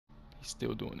He's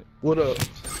still doing it. What up?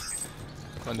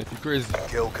 My nephew crazy.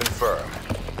 Kill confirmed.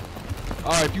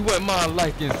 Alright, if you wouldn't mind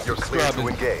liking, You're clear to subscribing,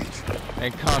 engage.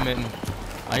 and commenting,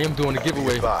 I am doing a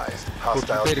giveaway for Advised.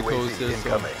 Hostile potato codes. UAV So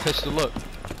incoming. test your luck.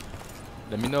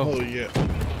 Let me know Oh yeah.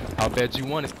 how bad you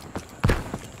want it.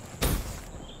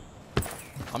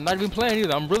 I'm not even playing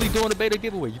either. I'm really doing a beta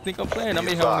giveaway. You think I'm playing? I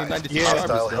may have only 90 Yeah.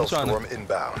 Hostile subscribers. Hellstorm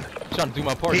inbound. I'm trying to do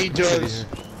my part. He does.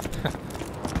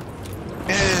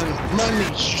 And money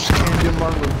just came in my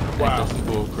room. Wow. That's some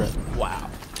bull crap. Wow.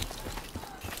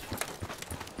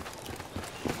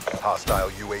 Hostile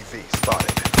UAV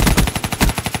spotted.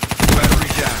 Battery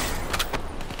down.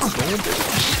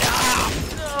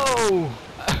 No!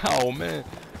 Oh man.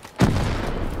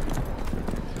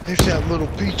 There's that little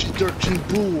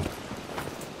PG-13 bull.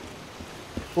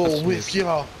 Oh, with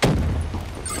y'all.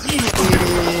 Yeah.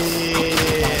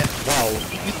 Wow.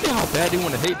 You see how bad they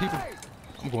want to hate people?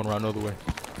 I'm going around the other way.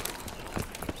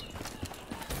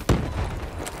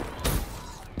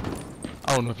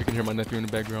 I don't know if you can hear my nephew in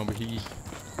the background, but he's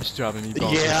driving me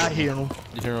bonkers. Yeah, I hear him.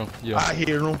 You hear him? Yeah. I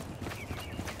hear him.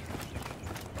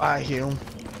 I hear him.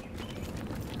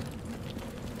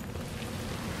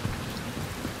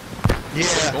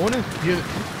 Yeah. Going in? Yeah.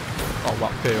 Oh wow,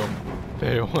 fail.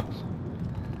 Fail.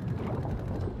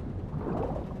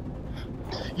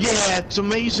 Yeah, it's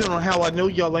amazing on how I know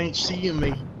y'all ain't seeing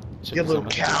me. Check You this little out,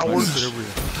 cowards.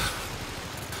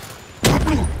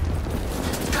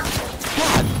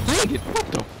 God dang it!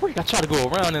 What the freak? I tried to go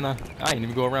around and I ain't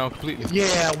even go around completely.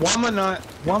 Yeah, why am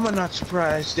I not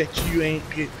surprised that you ain't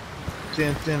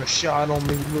getting a shot on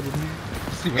me, little me?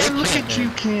 See, man, And look can't, at you,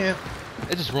 man. can't.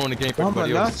 It just ruined the game for Why am I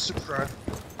everybody not else. surprised?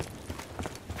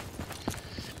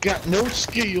 Got no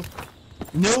skill.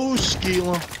 No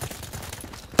skill.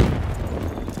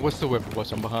 Whatsoever.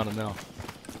 Watch, I'm behind him now.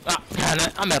 Ah,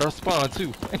 God, I'm at our spawn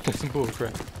too. Ain't that some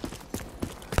bullcrap?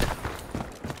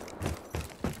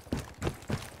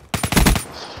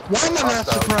 Why am I not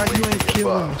Hostile surprised you ain't UAV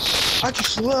killing me? above. I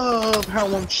just love how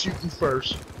I'm shooting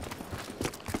first.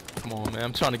 Come on, man.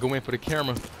 I'm trying to go in for the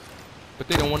camera, but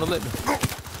they don't want to let me.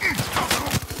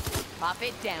 Pop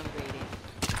it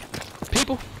downgraded.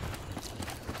 People,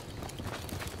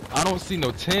 I don't see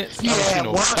no tents. I don't Yeah, see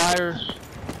no why- fire.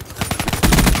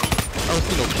 I don't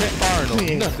see no campfire, no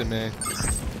Man. nothing, man.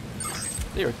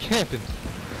 They are camping.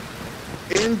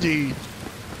 Indeed.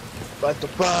 About to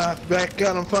back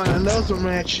out and find another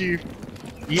match here.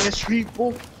 Yes,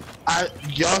 people.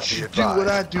 Y'all should do what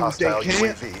I do. If they Hostile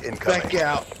can't, UAV incoming. back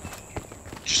out.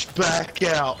 Just back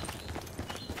out.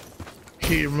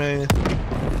 Here, man.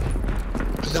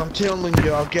 Cause I'm telling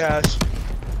y'all guys,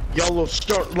 y'all will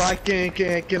start liking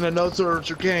another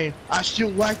game. I still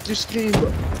like this game,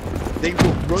 but they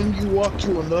will run you off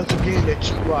to another game that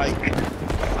you like,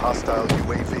 Hostile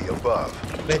UAV above.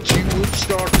 that you would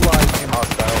start liking.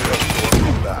 Hostile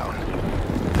Hellstorm inbound.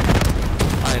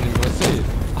 I ain't even gonna say it.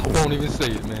 I won't even say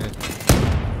it, man.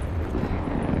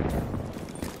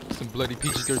 Some bloody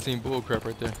PG-13 bullcrap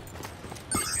right there.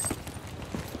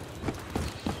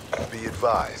 Be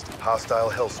advised. Hostile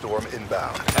Hellstorm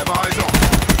inbound. Have eyes on.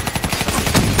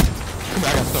 Come on,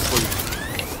 I got stuff for you.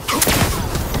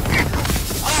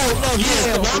 Oh no,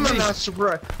 yeah, why am I me. not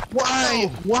surprised?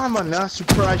 Why am I not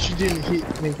surprised you didn't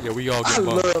hit me? Yeah, we all I getting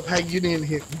bummed. love how you didn't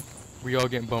hit me. We all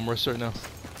getting bum rush right now.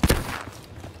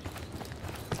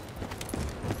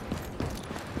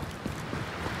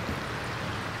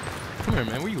 Come here,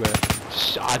 man. Where you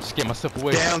at? I just get myself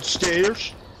away.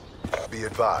 Downstairs. Be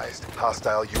advised.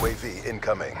 Hostile UAV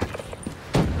incoming.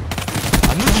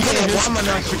 I knew you Yeah, didn't why am I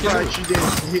not hit me. surprised you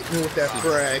didn't hit me with that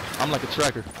frag? I'm like a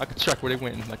tracker. I can track where they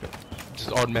went, like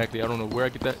just automatically. I don't know where I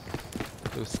get that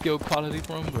the skill quality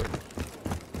from, but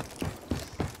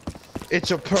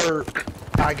It's a perk.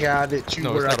 I got it too,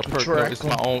 no, where it's I not a can perk. No, track it's them.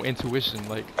 my own intuition.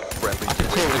 Like Friendly I can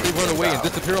tell if they UAV run away and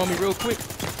inbound. disappear on me real quick.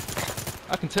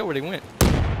 I can tell where they went.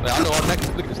 Like I know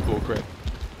automatically. Look at this bull crap.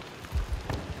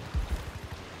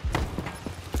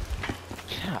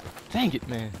 God dang it,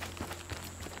 man.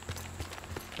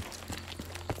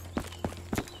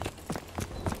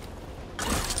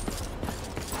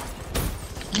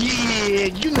 Yeah,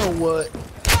 you know what?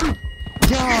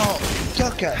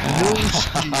 Y'all got no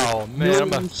skill. Oh, man,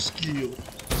 no I'm a- skill.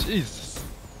 Jesus.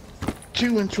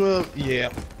 2 and 12, yeah.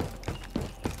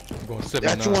 I'm going 7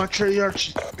 That's now. why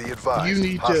Treyarch, Be advised. you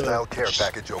need Hostile to care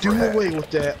package do overhead. away with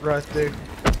that right there.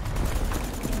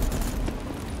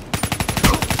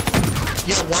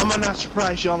 Yeah, why am I not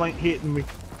surprised y'all ain't hitting me?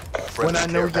 Friendly When I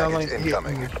know care y'all package ain't hitting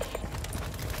incoming. me.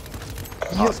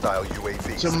 Yep. Hostile UAV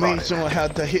It's amazing spotted. how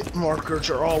the hit markers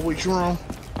are always wrong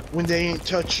when they ain't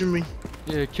touching me.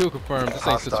 Yeah, kill confirmed. This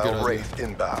ain't such a good Hostile idea. Wraith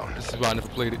inbound. This is why I never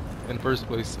played it. in the first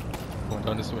place. Going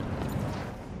down this way.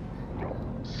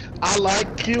 I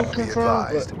like kill Be confirm,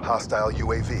 advised, but hostile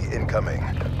UAV incoming.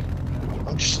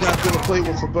 I'm just not gonna play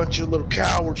with a bunch of little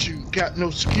cowards who got no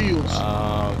skills.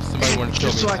 Somebody want to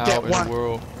tell Just me like how that in one- the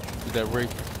world did that rape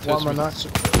Why touch am I me? not so?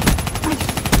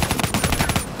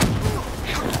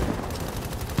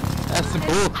 That's some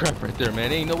bull crap right there,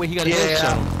 man. Ain't no way he got a Yeah.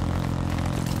 headshot on him.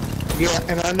 Yeah,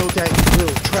 and I know that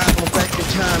little traveling back in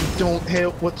time don't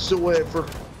help whatsoever.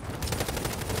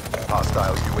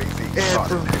 Hostile UAV Ever.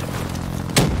 spotted.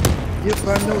 Yep,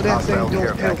 I know that Hostile thing care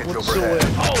don't help package whatsoever.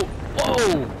 overhead. Oh,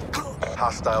 whoa!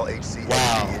 Hostile HCXD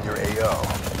Wow. in your AO.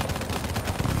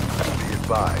 Be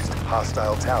advised,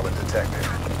 hostile talent detected.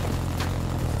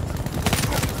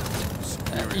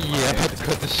 Yeah, I'm about to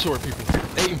cut this short, people.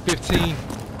 8 and 15.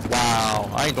 Wow,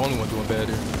 I ain't the only one doing bad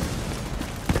here.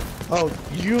 Oh,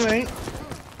 you ain't?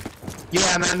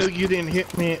 Yeah, and I know you didn't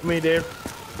hit me there.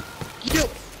 Yep.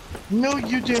 No,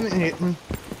 you didn't hit me.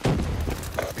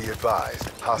 Be advised,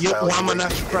 hostile Yep, why am I UAV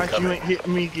not surprised you incoming. ain't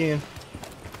hitting me again?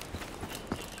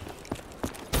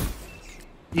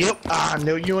 Yep, I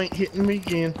know you ain't hitting me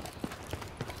again.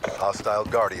 Hostile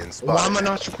Guardian Why am I spotted.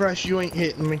 not surprised you ain't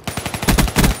hitting me?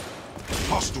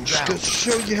 Hostile Just down. to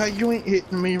show you how you ain't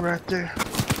hitting me right there.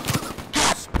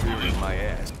 Spearing my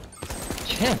ass.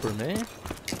 Camper, man.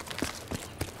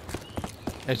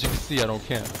 As you can see, I don't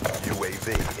camp.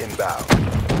 UAV inbound.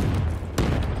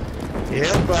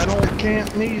 Yep, I don't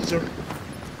camp neither.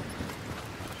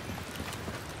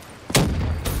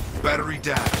 Battery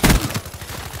down.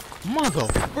 Mother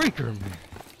freaker, man.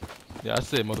 Yeah, I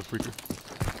said mother freaker.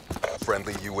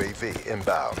 Friendly UAV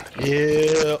inbound.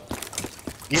 Yeah.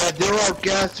 Yeah, there are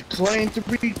guys that claim to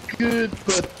be good,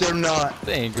 but they're not.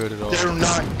 They ain't good at all. They're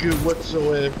not good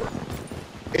whatsoever.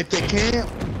 If they camp,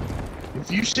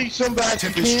 if you see somebody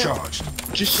Tip camp, is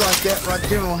charged. just like that right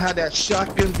there on how that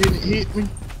shotgun didn't hit me.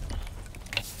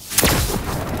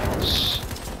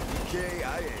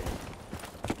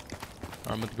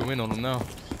 I'm about to go in on them now.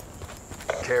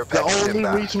 Care The package only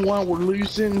inbound. reason why we're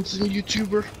losing as a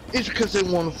YouTuber is because they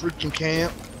want to freaking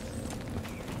camp.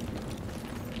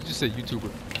 You just said YouTuber.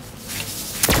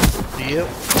 Yep.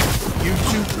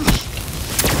 YouTubers.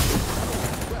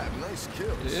 Nice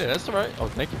kill. Yeah, that's alright. Oh,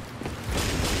 thank you.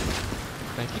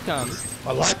 Thank you kindly.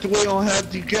 I like the way I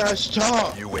have you guys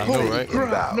talk. UAV I know, right? Crap,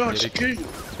 inbound. not Yeah, good.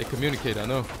 They communicate, I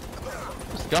know.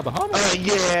 This guy behind me?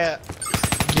 Yeah.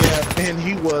 Yeah, and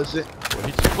he wasn't. Well,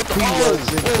 he just, what the He oh,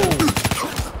 wasn't. whoa.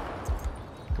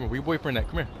 Come on, where your boyfriend at?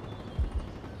 Come here.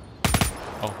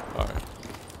 Oh, alright.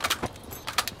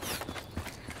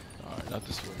 Alright, not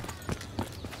this way.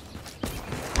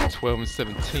 12 and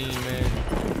 17, man.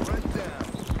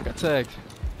 Got tagged.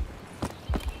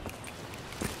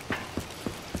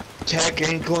 Tag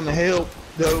ain't gonna help,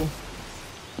 though.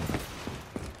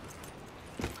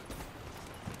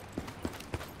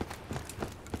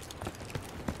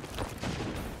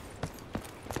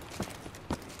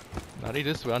 Not they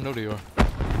this way, I know they are.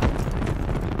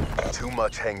 Too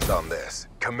much hangs on this.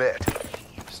 Commit.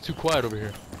 It's too quiet over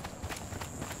here.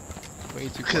 Way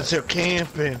too Because quiet. they're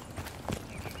camping.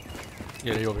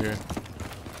 Yeah, they over here.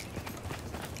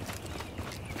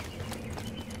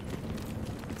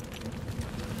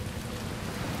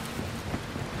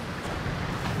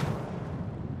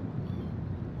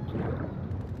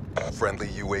 Friendly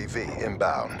UAV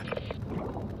inbound.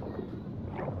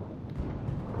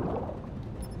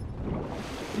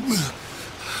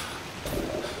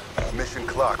 Mission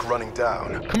clock running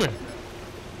down. Come here.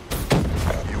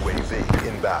 UAV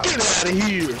inbound. Get out of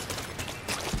here.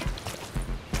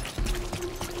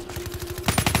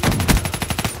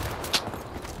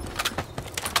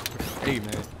 Hey,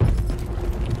 man.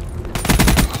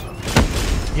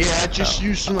 Yeah, I just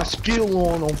used my skill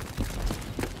on them.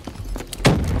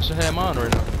 I should have mine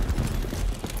right now.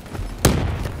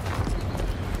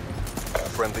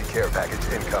 Friendly care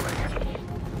package incoming.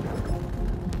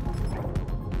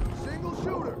 Single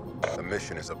shooter. The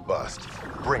mission is a bust.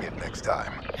 Bring it next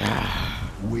time.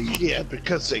 Yeah,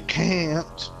 because they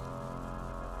can't.